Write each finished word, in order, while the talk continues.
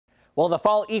Well, the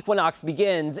fall equinox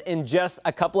begins in just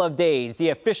a couple of days. The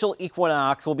official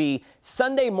equinox will be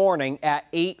Sunday morning at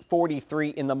 8:43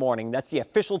 in the morning. That's the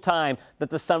official time that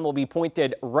the sun will be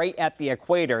pointed right at the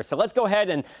equator. So let's go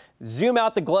ahead and zoom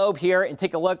out the globe here and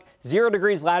take a look. 0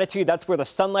 degrees latitude, that's where the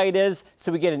sunlight is.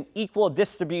 So we get an equal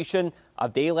distribution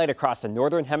of daylight across the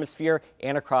northern hemisphere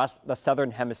and across the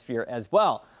southern hemisphere as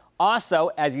well. Also,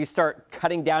 as you start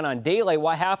cutting down on daylight,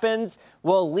 what happens?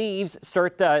 Well, leaves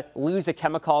start to lose a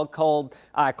chemical called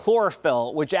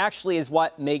chlorophyll, which actually is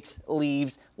what makes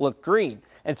leaves look green.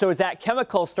 And so as that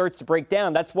chemical starts to break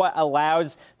down, that's what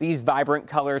allows these vibrant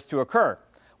colors to occur.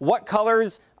 What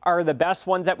colors are the best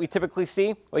ones that we typically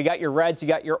see? Well, you got your reds, you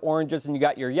got your oranges, and you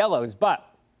got your yellows. But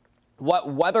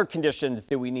what weather conditions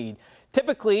do we need?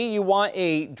 Typically, you want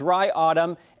a dry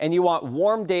autumn and you want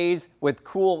warm days with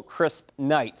cool, crisp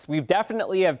nights. We've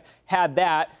definitely have had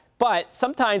that, but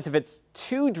sometimes if it's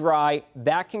too dry,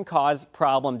 that can cause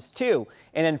problems too.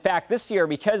 And in fact, this year,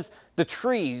 because the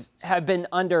trees have been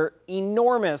under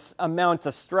enormous amounts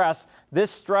of stress,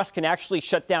 this stress can actually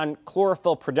shut down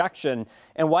chlorophyll production.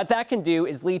 And what that can do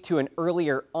is lead to an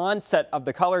earlier onset of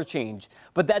the color change.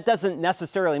 But that doesn't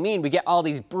necessarily mean we get all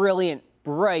these brilliant,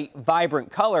 bright,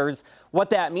 vibrant colors. What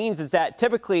that means is that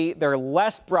typically they're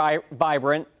less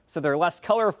vibrant, so they're less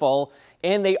colorful,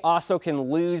 and they also can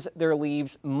lose their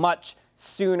leaves much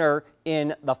sooner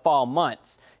in the fall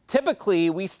months.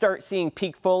 Typically, we start seeing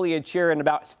peak foliage here in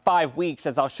about 5 weeks,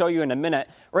 as I'll show you in a minute.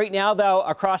 Right now, though,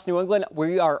 across New England,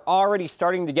 we are already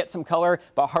starting to get some color,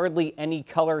 but hardly any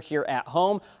color here at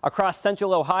home. Across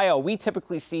central Ohio, we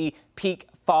typically see peak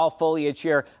fall foliage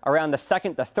here around the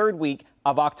 2nd to 3rd week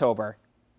of October.